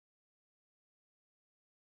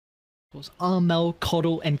was Armel,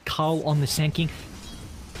 Coddle, and Carl on the Sanking.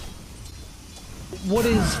 What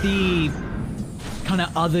is the kind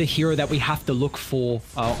of other hero that we have to look for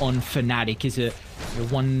on FNATIC? Is it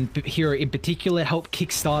one hero in particular help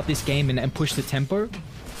kickstart this game and push the tempo?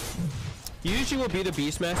 Usually will be the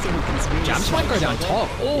Beastmaster who can really Jabs might go down top.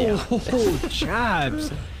 Oh,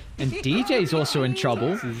 Jabs. And DJ's also in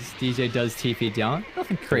trouble. DJ does TP down.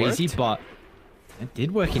 Nothing crazy, but it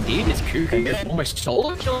did work indeed. It's Cuckoo almost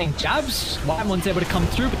solo killing Jabs. One's able to come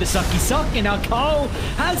through with the sucky suck, and now Carl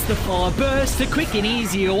has the follow burst. A quick and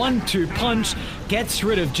easy 1-2 punch gets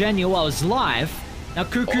rid of Genuel's life. Now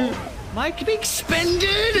Cuckoo might be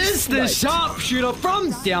expended as the sharpshooter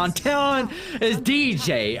from downtown as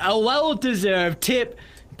DJ, a well-deserved tip,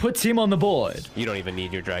 puts him on the board. You don't even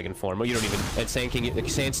need your Dragon form. You don't even... And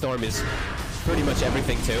Sandstorm is pretty much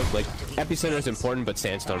everything too. Like, Epicenter is important, but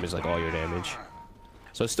Sandstorm is like all your damage.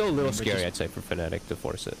 So it's still a little scary, I'd say, for FNATIC to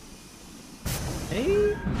force it.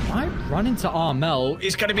 They might run into Armel.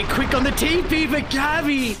 He's going to be quick on the TP, but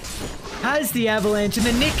Gabby has the avalanche in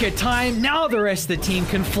the nick of time. Now the rest of the team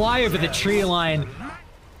can fly over the tree line.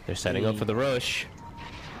 They're setting up for the rush.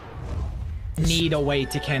 Need a way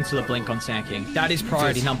to cancel the blink on Sanking. That is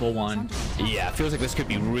priority number one. Yeah, it feels like this could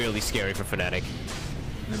be really scary for FNATIC.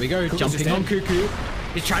 There we go, jumping on Cuckoo.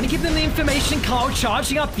 He's trying to give them the information. Carl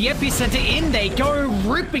charging up the epicenter. In they go,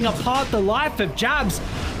 ripping apart the life of Jabs.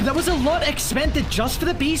 But that was a lot expended just for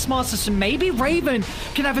the Beastmaster, so maybe Raven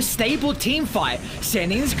can have a stable team fight.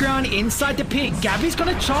 Standing his ground inside the pit. Gabby's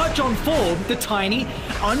gonna charge on forward, the Tiny,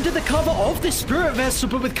 under the cover of the Spirit Vessel,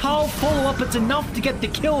 but with Carl follow up, it's enough to get the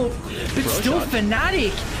kill. But still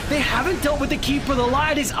FNATIC, they haven't dealt with the Keeper of the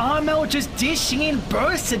Light as Armel just dishing in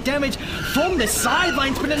bursts of damage from the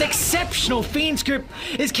sidelines, but an exceptional Fiend script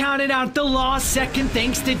is counted out the last second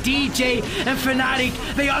thanks to DJ and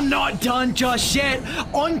FNATIC. They are not done just yet.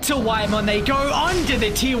 Onto Whitemon they go, under the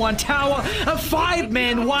T1 tower. A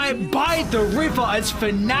 5-man wipe by the river as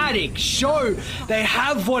FNATIC show they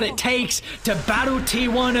have what it takes to battle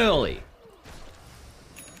T1 early.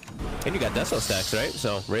 And you got Deso stacks, right?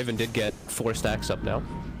 So Raven did get 4 stacks up now.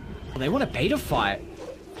 Well, they want a beta fight.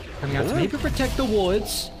 Coming out to maybe protect the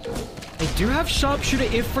wards. They do have Sharpshooter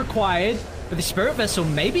if required. But the Spirit Vessel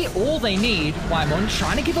may be all they need. Whitemon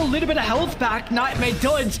trying to give a little bit of health back. Nightmare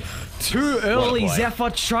dodge too early. Zephyr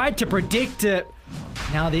tried to predict it.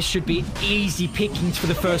 Now this should be easy pickings for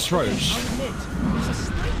the first Roche.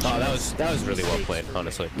 Oh, that was really well played,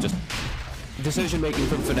 honestly. Just decision making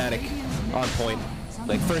from FNATIC on point.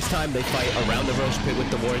 Like, first time they fight around the Roche pit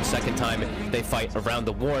with the ward. Second time they fight around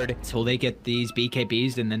the ward. Until they get these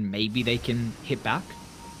BKBs, and then maybe they can hit back.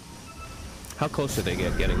 How close are they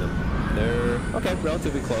getting them? They're, okay,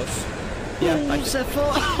 relatively close. Yeah,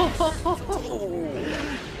 Zephyr.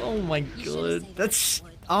 Oh my god. That's...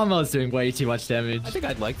 Armel's doing way too much damage. I think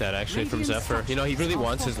I'd like that, actually, from Zephyr. You know, he really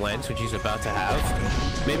wants his lance, which he's about to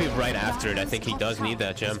have. Maybe right after it, I think he does need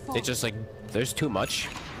that gem. It's just like, there's too much.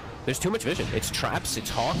 There's too much vision. It's traps,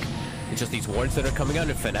 it's Hawk. It's just these wards that are coming out,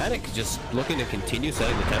 and FNATIC just looking to continue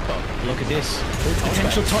setting the tempo. Look at this.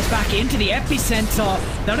 Potential toss back into the epicenter.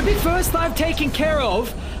 That'll be first dive taken care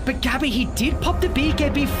of. But Gabby, he did pop the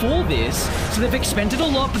BKB for this. So they've expended a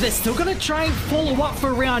lot, but they're still going to try and follow up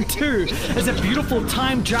for round 2. As a beautiful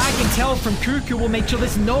time Dragon Tail from Cuckoo will make sure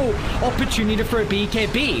there's no opportunity for a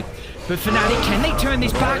BKB. But FNATIC, can they turn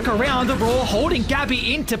this back around? The Roar holding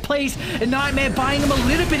Gabby into place. And Nightmare buying him a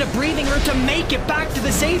little bit of breathing room to make it back to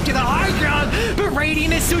the safety of the high ground. But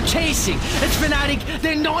Radiant is still chasing. It's FNATIC.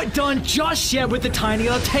 They're not done just yet with the Tiny.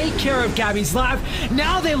 They'll take care of Gabby's life.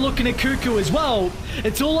 Now they're looking at Cuckoo as well.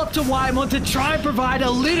 It's all up to Whitemon to try and provide a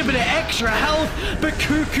little bit of extra health. But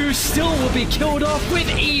Cuckoo still will be killed off with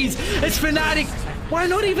ease. It's FNATIC. Why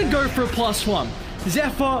not even go for a +1?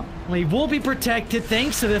 Zephyr, well, he will be protected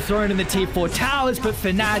thanks to the throne in the T4 towers, but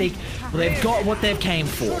FNATIC, well, they've got what they've came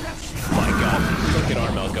for. My god, look at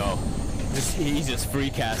Armel go. He's just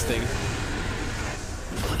free casting.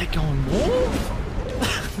 Oh, they're going more?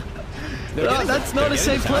 No, that's not a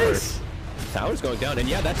safe place. Tower's going down, and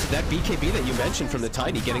yeah, that's that BKB that you mentioned from the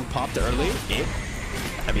Tiny getting popped early.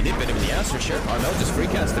 I mean, it bit him in the ass for sure. Armel just free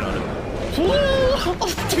casted on him.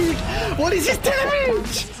 Oh, dude, what is his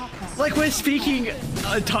damage? Like we're speaking,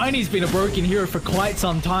 Tiny's been a broken hero for quite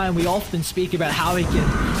some time. We often speak about how he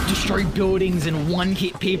can destroy buildings and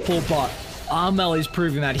one-hit people, but Armel is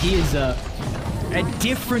proving that he is a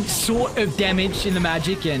different sort of damage in the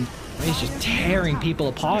Magic, and he's just tearing people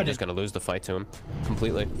apart. You're just gonna lose the fight to him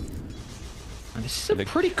completely. And this is a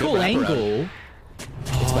pretty cool angle.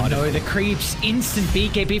 Oh no, the creeps, instant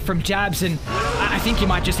BKB from Jabs, and I think you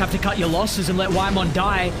might just have to cut your losses and let Whitemon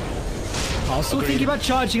die. Carl's still thinking about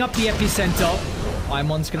charging up the epicenter.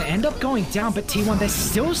 Imon's going to end up going down, but T1, they're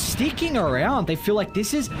still sticking around. They feel like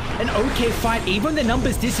this is an okay fight, even the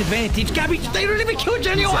numbers disadvantage. Gabby, they don't even kill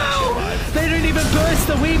Jenny. Wow! They don't even burst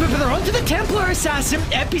the Weaver, but they're onto the Templar Assassin.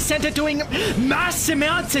 Epicenter doing mass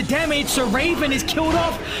amounts of damage, so Raven is killed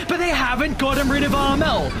off, but they haven't gotten rid of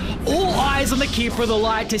Armel. All eyes on the Keeper of the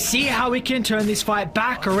Light to see how we can turn this fight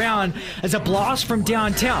back around as a blast from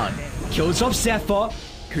downtown kills off Zephyr.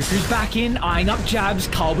 Cuckoo's back in, eyeing up jabs.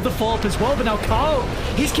 Carl with the follow-up as well, but now Carl,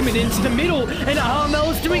 he's committed into the middle, and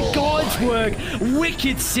Armel's doing God's work.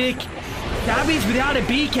 Wicked sick. Gabby's without a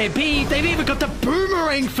BKB. They've even got the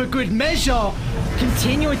boomerang for good measure.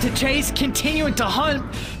 Continuing to chase, continuing to hunt,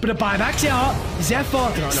 but a buyback's out.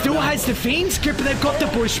 Zephyr still has the Fiend script, but they've got the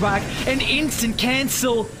bushwhack. An instant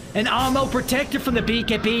cancel. And Armel protected from the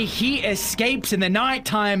BKB. He escapes in the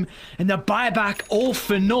nighttime, and the buyback all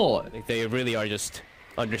for naught. I think they really are just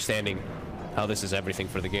understanding how this is everything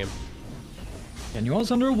for the game. And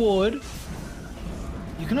yours under a ward.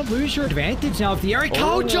 You're gonna lose your advantage now if the Eric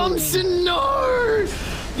Carl jumps in. No!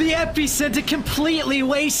 The epicenter completely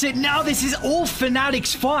wasted. Now this is all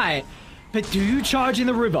FNATIC's fight. But do you charge in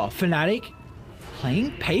the river? FNATIC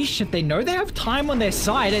playing patient. They know they have time on their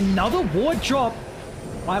side. Another ward drop.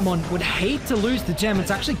 Paimon would hate to lose the gem.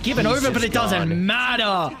 It's actually given over, but it doesn't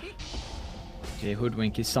matter.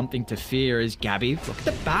 Hoodwink is something to fear as Gabby. Look at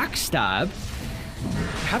the backstab.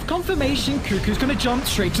 Have confirmation. Cuckoo's going to jump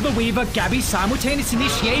straight to the Weaver. Gabby simultaneous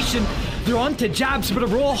initiation. They're on to jabs, but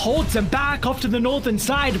Aurora holds them back off to the northern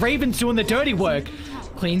side. Raven's doing the dirty work.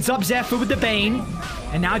 Cleans up Zephyr with the Bane.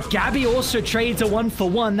 And now Gabby also trades a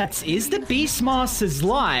 1-for-1. That is the Beastmaster's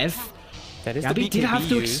life. That is Gabby the BKB did have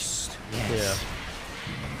to used. Yes. Yeah.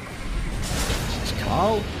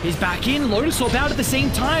 Carl is back in. Lotus Orb out at the same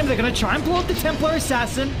time. They're going to try and blow up the Templar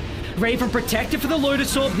Assassin. Raven protected for the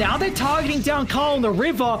Lotus Orb. Now they're targeting down Carl in the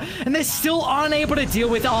river, and they're still unable to deal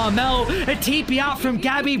with Armel. A TP out from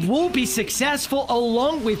Gabby will be successful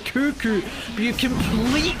along with Cuckoo, but you've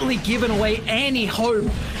completely given away any hope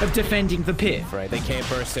of defending the pit. Right, they can't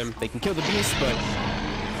burst him. They can kill the beast, but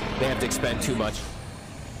they have to expend too much.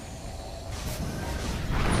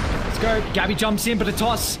 Let's go. Gabby jumps in, but a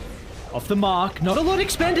toss off the mark. Not a lot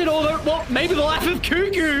expended, although, well, maybe the life of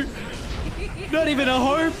Cuckoo. Not even a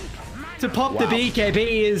hope to pop the BKB.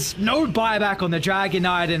 Is no buyback on the Dragon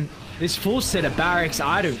Knight, and this full set of barracks,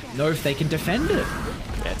 I don't know if they can defend it.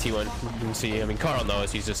 Yeah, T1, you can see, I mean, Carl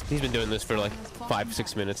knows, he's been doing this for like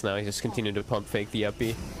 5-6 minutes now. He's just continuing to pump fake the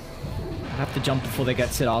FB. Have to jump before they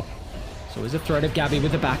get set up. So there's a threat of Gabby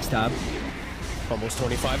with the backstab. Almost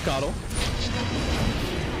 25 Coddle.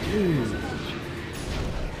 Dude.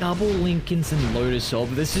 Double Lincolns and Lotus Orb.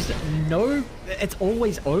 This is no... It's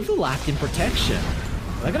always overlapped in protection.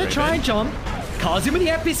 They're going to try and jump. Carl's in with the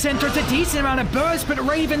epicenter. It's a decent amount of burst, but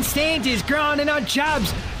Raven stands his ground, and our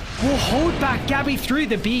jabs will hold back Gabby through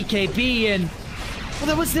the BKB, and... Well,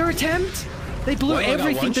 that was their attempt. They blew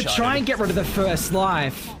everything to try and get rid of the first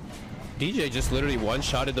life. DJ just literally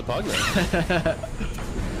one-shotted the Puglet.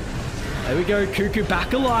 There we go. Cuckoo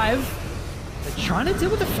back alive. They're trying to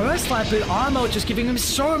deal with the first life, but Armel just giving him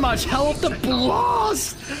so much help. The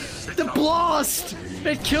blast! The blast!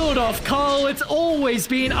 It killed off Carl. It's always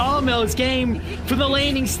been Armel's game from the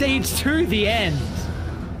laning stage to the end.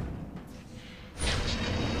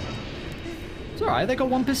 It's alright, they got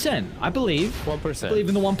 1%, I believe. 1%. I believe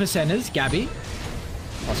in the 1%ers. Gabby.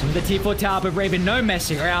 Awesome with the T4 tower, but Raven no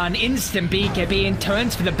messing around. Instant BKB and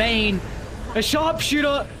turns for the Bane. A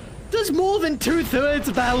sharpshooter does more than 2/3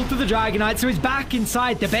 of the health of the Dragon Knight, so he's back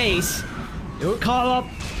inside the base. It'll call up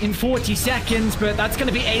in 40 seconds, but that's going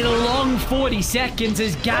to be a long 40 seconds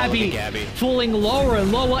as Gabby falling lower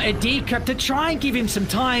and lower. A decrypt to try and give him some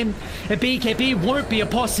time. A BKB won't be a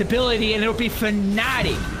possibility, and it'll be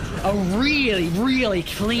FNATIC. A really, really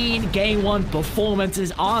clean game one performance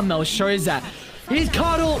as Armel shows that. His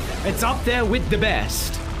Cuddle, it's up there with the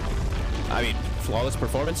best. I mean, flawless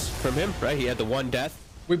performance from him, right? He had the one death.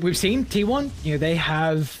 We've seen T1, you know, they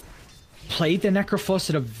have played the Necrophos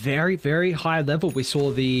at a very, very high level. We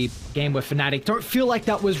saw the game where FNATIC don't feel like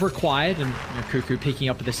that was required, and Cuckoo picking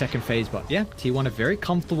up at the second phase. But yeah, T1 are very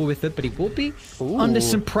comfortable with it, but he will be under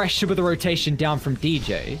some pressure with the rotation down from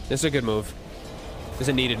DJ. This is a good move. This is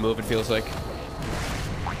a needed move, it feels like.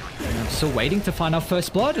 And I'm still waiting to find our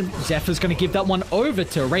first blood, and Zephyr's going to give that one over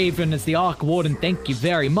to Raven as the Arc Warden. Thank you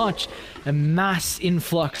very much. A mass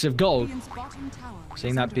influx of gold.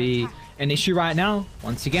 Seeing that be an issue right now.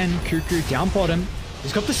 Once again, Cuckoo down bottom.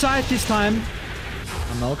 He's got the scythe this time.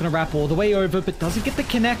 I'm not going to wrap all the way over, but doesn't get the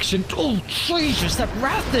connection. Oh, Jesus, that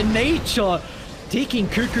Wrath of Nature Taking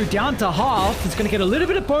Cuckoo down to half. He's going to get a little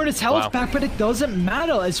bit of bonus health back, but it doesn't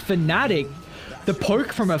matter as FNATIC. The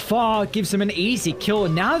poke from afar gives them an easy kill.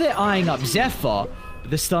 And now they're eyeing up Zephyr.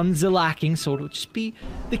 But the stuns are lacking, so it'll just be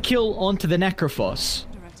the kill onto the Necrophos.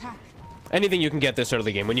 Anything you can get this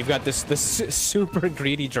early game. When you've got this super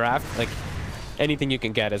greedy draft, like anything you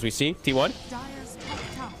can get, as we see. T1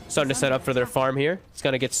 starting to set up for their farm here. It's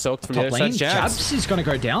going to get soaked from the other side. Jabs is going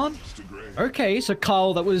to go down. Okay, so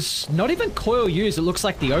Carl, that was not even coil used. It looks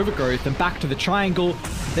like the overgrowth. And back to the triangle.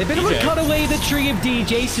 They've been able to cut away the tree of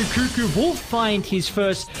DJ, so Cuckoo will find his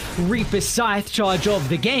first Reaper Scythe charge of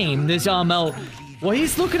the game. There's Armel. Well,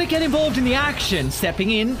 he's looking to get involved in the action,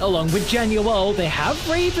 stepping in along with Januel. They have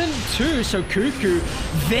Raven too, so Cuckoo,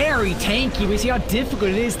 very tanky. We see how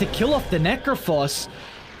difficult it is to kill off the Necrophos.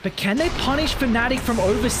 But can they punish FNATIC from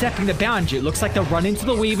overstepping the boundary? It looks like they'll run into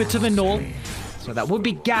the Weaver to the north. So that would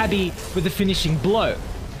be Gabby with the finishing blow.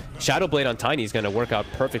 Shadowblade on Tiny is going to work out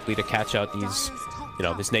perfectly to catch out these, you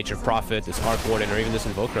know, this Nature Prophet, this Arc Warden, or even this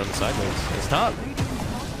Invoker on the sidelines. It's top.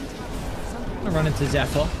 I'm gonna run into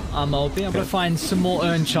Zephyr. I'll be able to find some more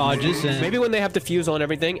earn charges. And maybe when they have the fuse on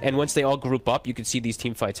everything, and once they all group up, you can see these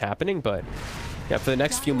team fights happening. But yeah, for the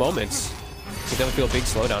next few moments, it's going to feel a big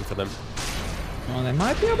slowdown for them. Well, they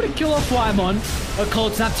might be able to kill off Wymon. A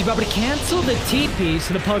cold snap to be able to cancel the TP,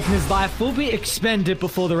 so the Pugner's life will be expended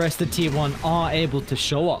before the rest of T1 are able to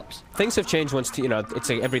show up. Things have changed once, you know, it's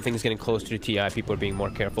like everything's getting closer to TI. People are being more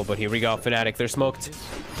careful, but here we go. FNATIC, they're smoked.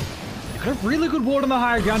 Got a really good ward on the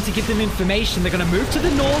higher ground to give them information. They're going to move to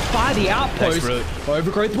the north by the outpost.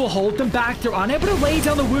 Overgrowth will hold them back. They're unable to lay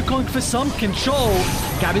down the Wukong for some control.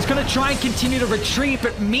 Gabby's going to try and continue to retreat,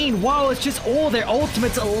 but meanwhile, it's just all their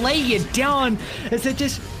ultimates lay it down as they're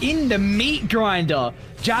just in the meat grinder.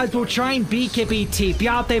 Jabs will try and BKB TP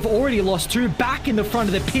out. They've already lost two back in the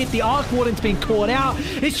front of the pit. The Arc Warden's been caught out.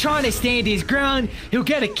 He's trying to stand his ground. He'll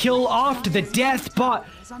get a kill after the death, but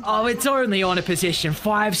oh, it's only on a position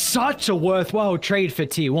 5. Such a worthwhile trade for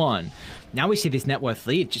T1. Now we see this net worth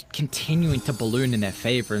lead just continuing to balloon in their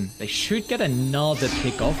favor, and they should get another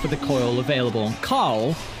pick off with the coil available on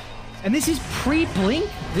Carl. And this is pre-blink.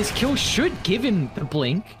 This kill should give him the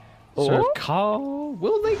blink. So Carl,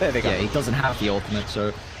 will they? There they go. Yeah, he doesn't have the ultimate,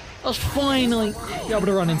 so I'll finally be able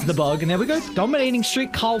to run into the bug. And there we go. Dominating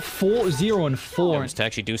streak. Carl 4-0-4. To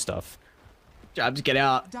actually do stuff. Jabs, get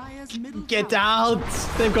out. Get out.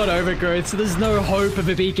 They've got overgrowth, so there's no hope of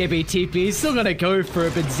a BKB TP. He's still going to go for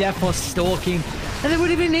it, but Zephyr stalking. And they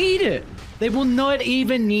wouldn't even need it. They will not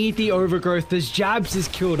even need the overgrowth as Jabs is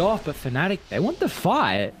killed off. But FNATIC, they want the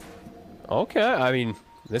fight. Okay, I mean,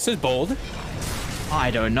 this is bold. I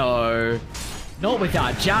don't know. Not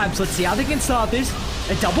without Jabs. Let's see how they can start this.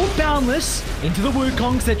 A double boundless into the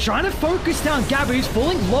Wukongs. They're trying to focus down Gabby, who's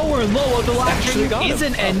falling lower and lower. The lateral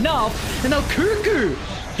isn't enough. And now Cuckoo,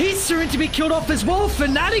 he's soon to be killed off as well.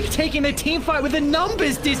 FNATIC taking the team fight with a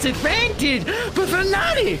numbers disadvantage. But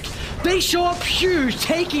FNATIC, they show up huge,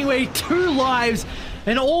 taking away 2 lives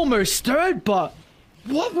and almost third. But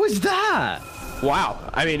what was that? Wow.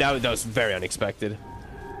 I mean, that was very unexpected.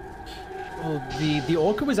 Well, the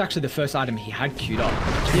Orca was actually the first item he had queued up.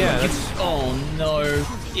 Yeah, oh no.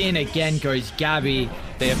 In again goes Gabby.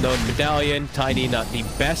 They have no medallion. Tiny not the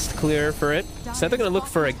best clear for it. So they're going to look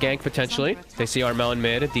for a gank potentially. They see Armel in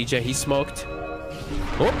mid. DJ, he's smoked.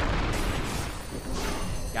 Oh.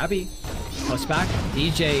 Gabby. Close back.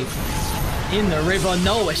 DJ in the river.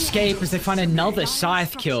 No escape as they find another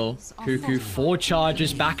Scythe kill. Cuckoo 4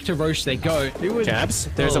 charges. Back to Roche they go. Jabs.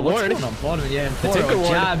 There's a ward. On bottom? Yeah,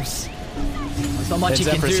 Jabs. There's not much he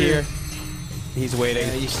can do. Here. He's waiting.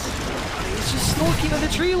 Yeah, he's just stalking at the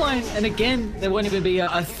tree line. And again, there won't even be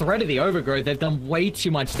a threat of the overgrowth. They've done way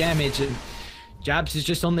too much damage. And Jabs is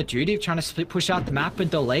just on the duty of trying to push out the map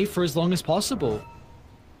and delay for as long as possible.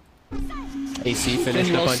 AC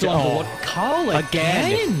finished up on Jabs. Carl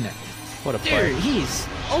again. What a play. Dude, he's...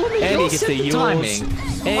 Oh, let me and he gets the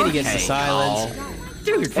timing. And he gets the silence. Carl.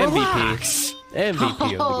 Dude, relax. MVP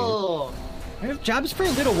of the game. Jabs for a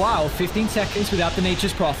little while, 15 seconds without the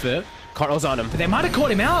Nature's Prophet. Carl's on him. But they might have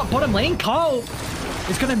caught him out. Bottom lane, Carl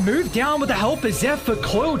is going to move down with the help of Zephyr.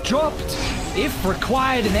 Coil dropped if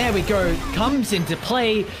required. And there we go. Comes into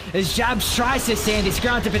play as Jabs tries to stand his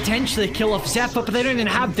ground to potentially kill off Zephyr, but they don't even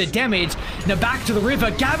have the damage. Now back to the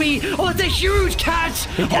river. Gabby, oh, it's a huge catch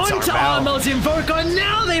onto Armel's Invoker.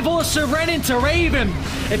 Now they've also ran into Raven.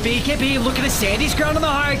 And BKB looking to stand his ground on the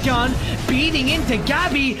high gun, beating into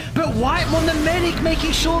Gabby, but Wymon the medic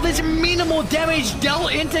making sure there's minimal damage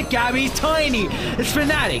dealt into Gabby's Tiny. It's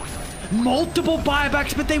FNATIC. Multiple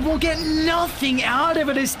buybacks, but they will get nothing out of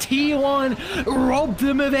it as T1 robbed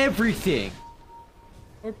them of everything.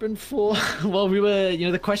 Open for, well, we were, you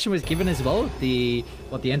know, the question was given as well, the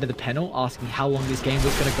end of the panel, asking how long this game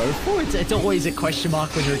was going to go for. It's always a question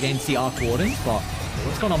mark when you're against the Arc Wardens, but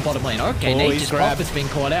what's going on bottom lane? Okay, Nature's Prophet's been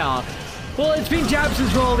caught out. Well, it's been Jabs'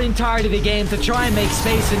 role the entirety of the game to try and make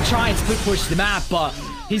space and try and split push the map, but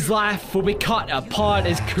his life will be cut apart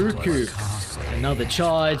as Cuckoo. Another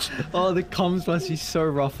charge. Oh, the comms must be so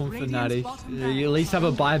rough on FNATIC. You at least have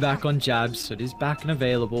a buyback on Jabs, so it is back and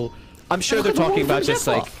available. I'm sure they're talking about just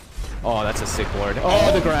like, oh, that's a sick ward.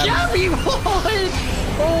 Oh, the grab. Gabby won!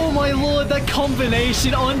 Oh my lord, that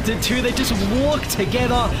combination onto two. They just walk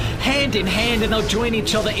together, hand in hand, and they'll join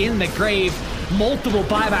each other in the grave. Multiple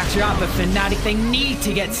buybacks are out for FNATIC. They need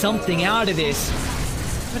to get something out of this.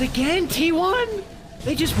 But again, T1,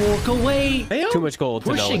 they just walk away. Too much gold to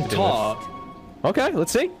know pushing what to do top. with. Okay,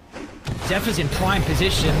 let's see. Zeph is in prime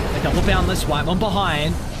position. A double boundless wipe on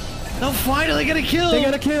behind. They'll finally get a kill. They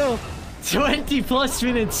got a kill. 20 plus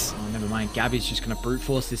minutes. Oh, never mind. Gabby's just going to brute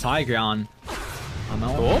force this high ground.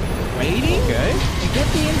 Waiting. Okay. They get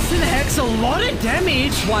the instant hex. A lot of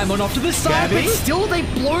damage. Wyman off to the side, Gabby? but still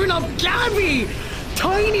they've blown up Gabby.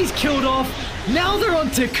 Tiny's killed off. Now they're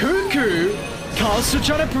on to Cuckoo. Carl's still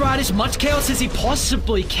trying to provide as much chaos as he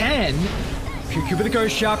possibly can. Cuckoo with a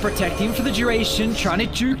ghost shot, protecting for the duration, trying to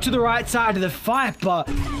juke to the right side of the fight, but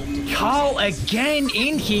Carl again,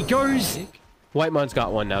 in he goes. Whitemon's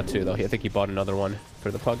got one now too, though. I think he bought another one for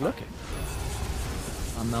the Pug. Okay.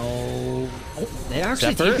 Oh, they're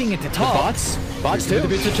actually Zephyr, keeping it to top. Bots too. The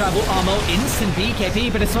boots of travel ammo, instant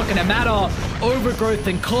BKB, but it's not going to matter. Overgrowth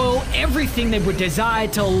and coil, everything they would desire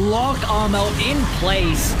to lock ammo in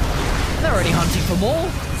place. They're already hunting for more.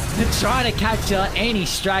 They're trying to capture any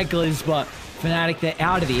stragglers, but FNATIC, they're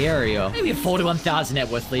out of the area. Maybe a 41,000 net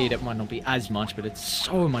worth lead. It might not be as much, but it's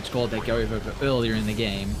so much gold they go over earlier in the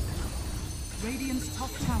game.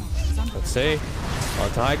 Let's see.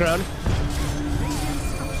 On to high ground.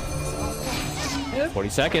 40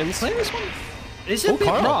 seconds. Play this one. This is a bit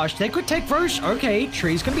rushed. They could take Roche. Okay,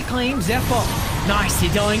 tree's gonna be claimed. Zephyr. Nicely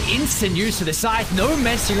done. Instant use of the scythe. No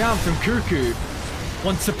messing around from Cuckoo.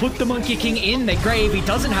 Wants to put the Monkey King in the grave. He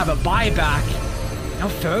doesn't have a buyback. Now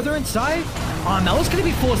further inside. Armel's going to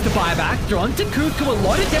be forced to buy back. They're onto Cuckoo. A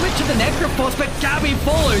lot of damage to the Necrophos, but Gabby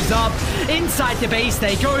follows up. Inside the base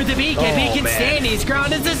they go. The BKB can stand his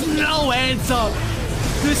ground. There's no answer.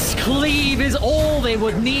 This cleave is all they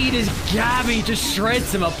would need as Gabby just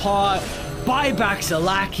shreds them apart. Buybacks are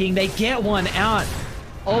lacking. They get one out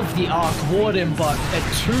of the Arc Warden, but a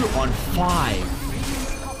 2-on-5.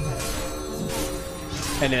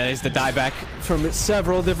 And there's the dieback from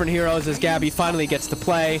several different heroes as Gabby finally gets to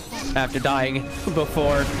play after dying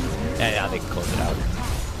before. And now they can close it out.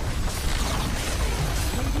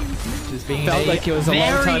 Felt like it was a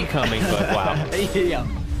long time coming, but wow. Yeah.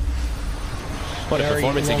 What a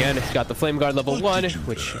performance again. Got the Flame Guard level 1,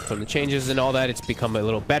 which from the changes and all that, it's become a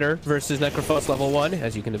little better versus Necrophos level 1,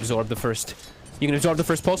 as you can absorb the first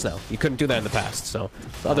pulse now. You couldn't do that in the past, so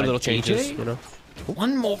other little changes, you know.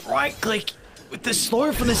 One more right click. With the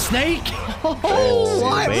slow from the snake. Oh,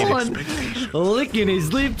 live one. Licking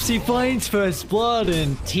his lips, he finds first blood,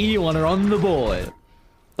 and T1 are on the board.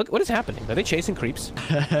 Look, what is happening? Are they chasing creeps?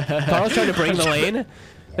 Carl's trying to bring the lane. And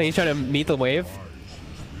he's trying to meet the wave.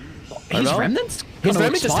 His remnants? His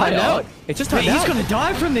remnant just timed out. It just timed out. He's gonna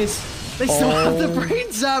die from this. They still have the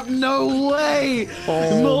brain zap. No way.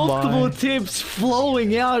 Multiple tips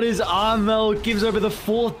flowing out as Armel gives over the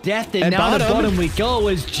 4th death. And now the bottom we go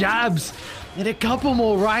as Jabs. And a couple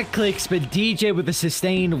more right clicks, but DJ with the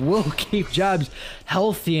sustain will keep Jabs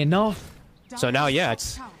healthy enough. So now, yeah,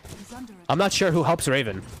 I'm not sure who helps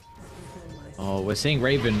Raven. Oh, we're seeing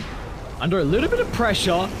Raven under a little bit of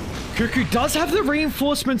pressure. Cuckoo does have the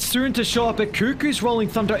reinforcements soon to show up, but Cuckoo's Rolling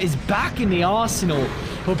Thunder is back in the arsenal.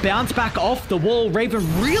 He'll bounce back off the wall.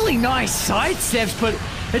 Raven really nice sidesteps, but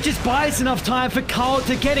it just buys enough time for Carl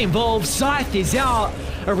to get involved. Scythe is out.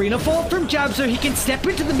 Arena fall from Jab so he can step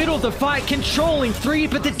into the middle of the fight, controlling 3,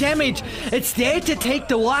 but the damage, it's there to take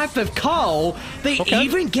the life of Carl. They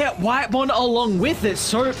even get Whitemon along with it,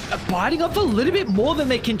 so biting off a little bit more than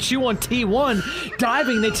they can chew on T1,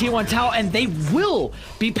 diving the T1 tower, and they will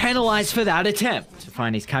be penalized for that attempt to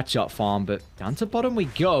find his catch-up farm, but down to bottom we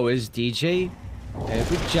go as DJ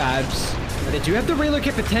with Jabs. But they do have the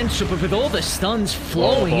relocate potential, but with all the stuns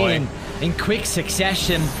flowing in quick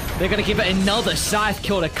succession, they're going to give it another scythe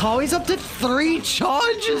kill to Carl. He's up to 3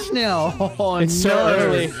 charges now. Oh, it's so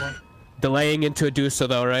early. Delaying into a Dusa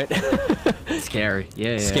though, right? Scary.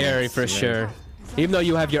 Yeah. Scary for sure. Even though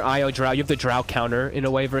you have your IO Drow, you have the Drow counter in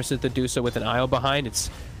a way versus the Dusa with an IO behind.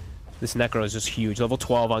 This Necro is just huge. Level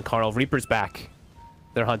 12 on Carl. Reaper's back.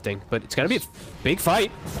 They're hunting, but it's gonna be a big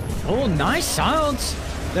fight. Oh, nice silence.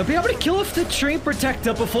 They'll be able to kill off the tree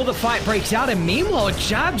protector before the fight breaks out, and meanwhile,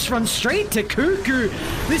 Jabs run straight to Cuckoo.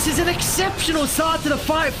 This is an exceptional start to the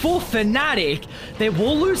fight for FNATIC. They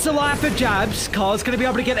will lose the life of Jabs. Carl's going to be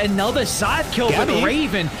able to get another side kill, but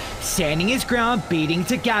Raven standing his ground, beating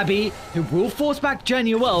to Gabby, who will force back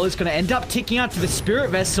Genuel, is going to end up ticking out to the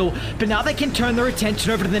Spirit Vessel, but now they can turn their attention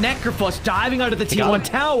over to the Necrophos, diving under the T1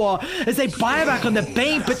 tower as they buy back on the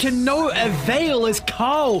Bane, but to no avail as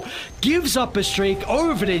Carl gives up a streak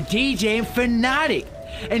over to DJ and FNATIC.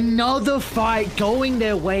 Another fight going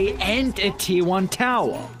their way and a tier 1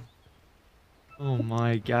 tower. Oh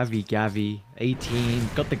my, Gabby. 18.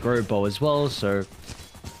 Got the Grow Bow as well, so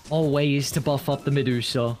all ways to buff up the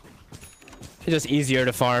Medusa. It's just easier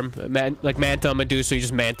to farm. Like Manta, Medusa, you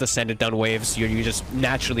just Manta, send it down waves. You just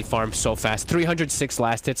naturally farm so fast. 306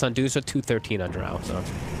 last hits on Dusa, 213 on Drow, so.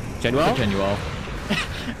 Genuel?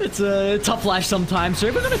 It's a tough life sometimes, so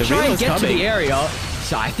we're going to try and get to the area.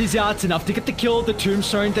 Scythe is out, it's enough to get the kill, the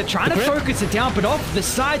Tombstone. They're trying to focus it down, but off the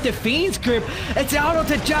side, the Fiend's grip. It's out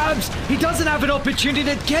onto Jabs. He doesn't have an opportunity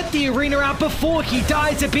to get the arena out before he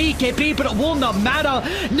dies to BKB, but it will not matter.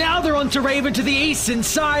 Now they're onto Raven to the eastern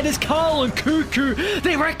side as Carl and Cuckoo,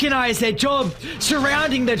 they recognize their job,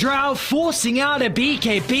 surrounding the Drow, forcing out a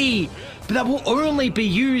BKB. But that will only be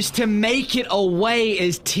used to make it away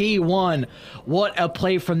as T1. What a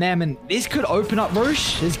play from them, and this could open up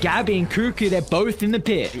Roche as Gabby and Cuckoo, they're both in the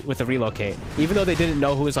pit. With the relocate. Even though they didn't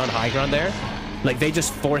know who was on high ground there, like they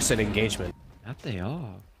just force an engagement. That they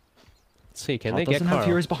are. Let's see, can they get Carl? Doesn't have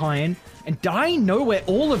heroes behind, and dying know where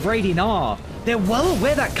all of Radiant are. They're well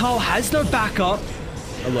aware that Carl has no backup.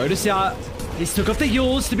 A Lotus out. He's still got the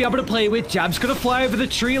Yules to be able to play with. Jab's going to fly over the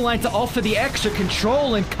tree line to offer the extra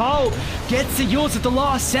control, and Carl gets the Yules at the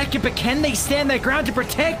last second, but can they stand their ground to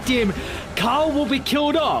protect him? Carl will be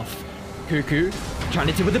killed off. Cuckoo trying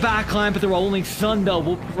to deal with the backline, but the Rolling Thunder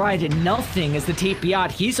will provide nothing as the TP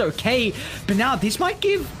out. He's okay, but now this might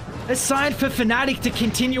give a sign for FNATIC to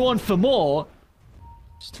continue on for more.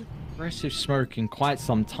 Just aggressive smoke in quite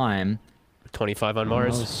some time. 25 on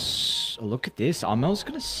Mars. Look at this. Armel's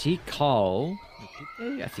going to see Carl.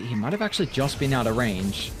 I think he might have actually just been out of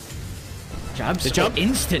range. Jabs. The jump.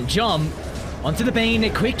 Instant jump onto the Bane. A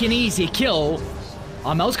quick and easy kill.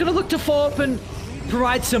 Armel's going to look to follow up and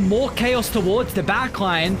provide some more chaos towards the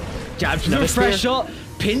backline. Jabs with a pressure.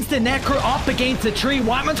 Pins the Necro up against the tree.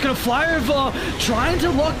 Whiteman's going to fly over, trying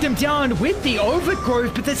to lock them down with the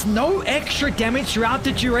overgrowth, but there's no extra damage throughout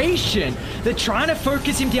the duration. They're trying to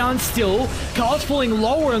focus him down still. Carl's falling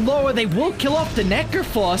lower and lower. They will kill off the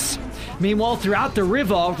Necrophos. Meanwhile, throughout the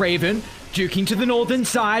river, Raven duking to the northern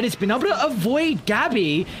side. Has been able to avoid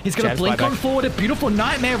Gabby. He's going to blink on forward. A beautiful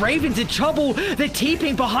nightmare. Raven's in trouble. They're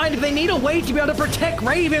TPing behind him. They need a way to be able to protect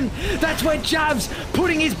Raven. That's where Jab's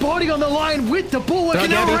putting his body on the line with the bulwark. And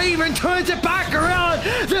now Raven turns it back around.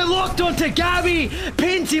 They're locked onto Gabby.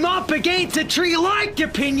 Pins him up against a tree like a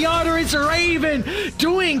pinata. Is Raven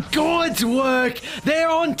doing God's work. They're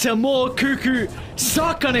on to more. Cuckoo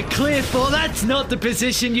stuck on a cliff. Well, that's not the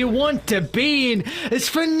position you want to be in. It's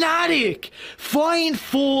FNATIC flying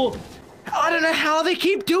for... I don't know how they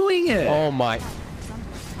keep doing it. Oh my.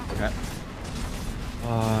 Okay.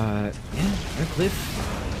 Yeah, no cliff.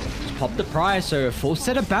 Just pop the prize, so a full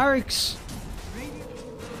set of barracks.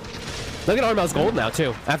 Look at Armel's gold now,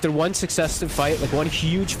 too. After one successive fight, like one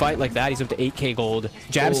huge fight like that, he's up to 8k gold.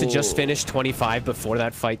 Jabs had just finished 25 before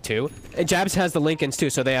that fight, too. And Jabs has the Lincolns,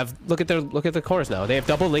 too, so they have... Look at the cores now. They have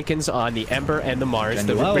double Lincolns on the Ember and the Mars.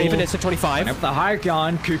 The Raven is at 25. Up the high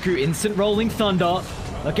ground. Cuckoo instant rolling thunder.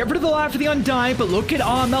 They'll get rid of the life of the Undying, but look at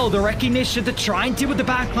Armel, the recognition to try and deal with the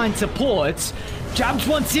backline supports. Jabs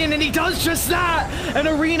wants in, and he does just that. An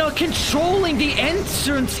arena controlling the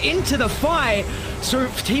entrance into the fight. So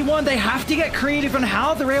T1, they have to get creative on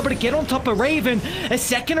how they're able to get on top of Raven. A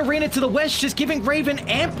second arena to the west, just giving Raven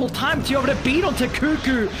ample time to be able to beat onto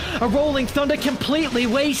Cuckoo. A Rolling Thunder completely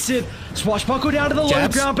wasted. Swashbuckle down to the low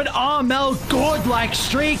ground, but Armel, godlike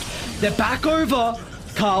streak. They're back over.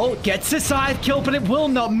 Carl gets a side kill, but it will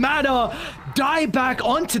not matter. Die back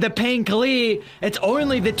onto the Painkiller. It's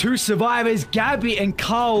only the two survivors. Gabby and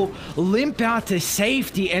Carl limp out to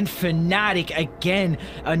safety, and FNATIC again,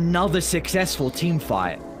 another successful team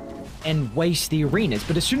fight. And waste the arenas.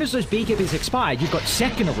 But as soon as those BKBs expired, you've got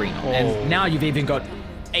second arena. Oh. And now you've even got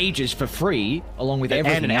Aegis for free, along with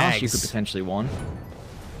everything else you could potentially want.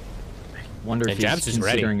 Wonder if he's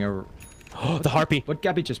considering a... the Harpy. What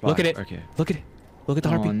Gabby just bought? Look at it. Okay. Look at it. Look at the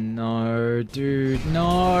Harpy. Oh no, dude.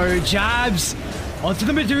 No, Jabs. Onto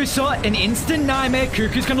the Medusa, an instant nightmare.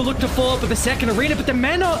 Kuku's gonna look to fall up with the second arena, but the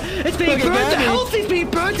mana is being burnt. The health is being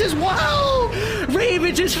burnt as well.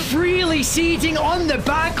 Raven just freely sieging on the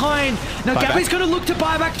backline. Now Gabby's gonna look to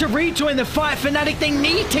buy back to rejoin the fight. FNATIC, they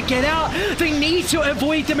need to get out. They need to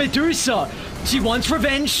avoid the Medusa. She wants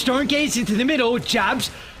revenge. Stone Gaze into the middle.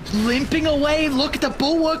 Jabs limping away. Look at the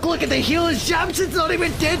bulwark. Look at the healers. Jabs is not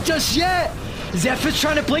even dead just yet. Zephyr's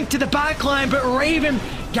trying to blink to the backline, but Raven,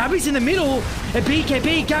 Gabby's in the middle. At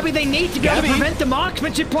BKB, Gabby, they need to be able to prevent the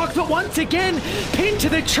marksmanship proc, but once again, pinned to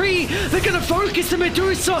the tree. They're going to focus the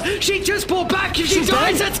Medusa. She just brought back. If she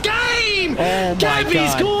dies, that's game. Oh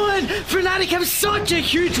Gabby's gone. FNATIC have such a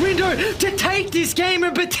huge window to take this game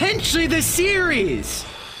and potentially the series.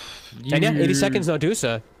 And yeah, 80 seconds, no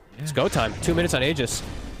Dusa. It's go time. 2 minutes on Aegis.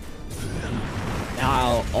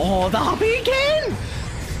 Now, oh, the Hubby again.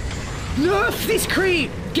 Nerf this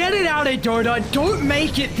creep! Get it out of Dota! Don't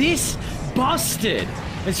make it this busted!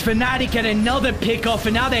 As FNATIC get another pick off,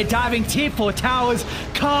 and now they're diving tier 4 towers.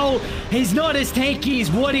 Cole, he's not as tanky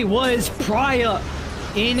as what he was prior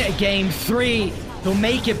in game 3. He'll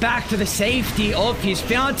make it back to the safety of his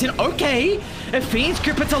fountain. Okay, a Fiend's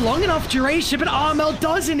Grip, it's a long enough duration, but Armel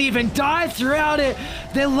doesn't even die throughout it.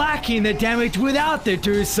 They're lacking the damage without the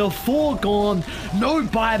Dusa. 4 gone, no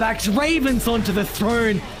buybacks. Ravens onto the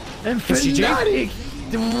throne. And FNATIC,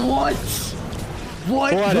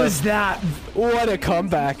 what was that? What a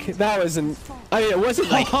comeback. That was I mean, it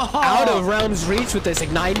wasn't like out of realm's reach with this like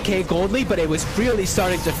 9k gold lead, but it was really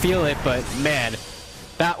starting to feel it. But man,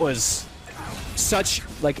 that was such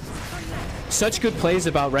good plays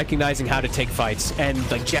about recognizing how to take fights. And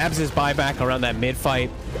like Jabs' buyback around that mid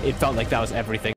fight, it felt like that was everything.